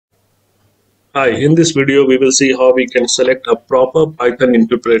Hi, in this video we will see how we can select a proper Python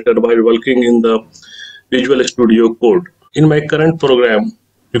interpreter while working in the Visual Studio Code. In my current program,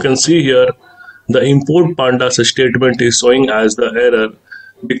 you can see here the import pandas statement is showing as the error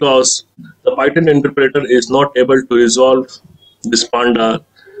because the Python interpreter is not able to resolve this panda.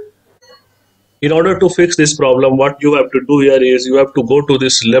 In order to fix this problem, what you have to do here is you have to go to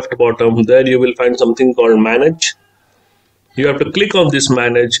this left bottom. There you will find something called manage. You have to click on this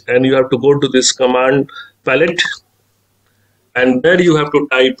manage and you have to go to this command palette, and there you have to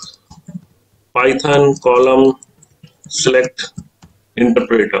type python column select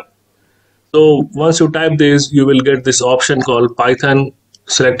interpreter. So once you type this, you will get this option called python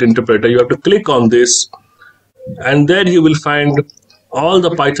select interpreter. You have to click on this, and there you will find all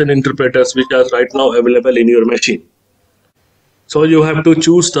the Python interpreters which are right now available in your machine. So you have to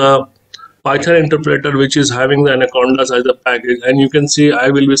choose the Python interpreter which is having the Anacondas as a package, and you can see I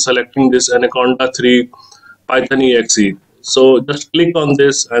will be selecting this Anaconda 3 Python exe. So just click on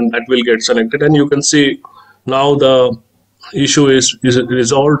this and that will get selected, and you can see now the issue is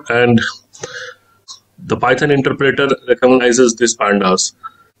resolved and the Python interpreter recognizes these pandas.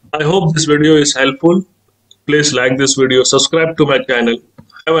 I hope this video is helpful. Please like this video, subscribe to my channel.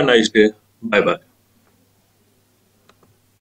 Have a nice day. Bye bye.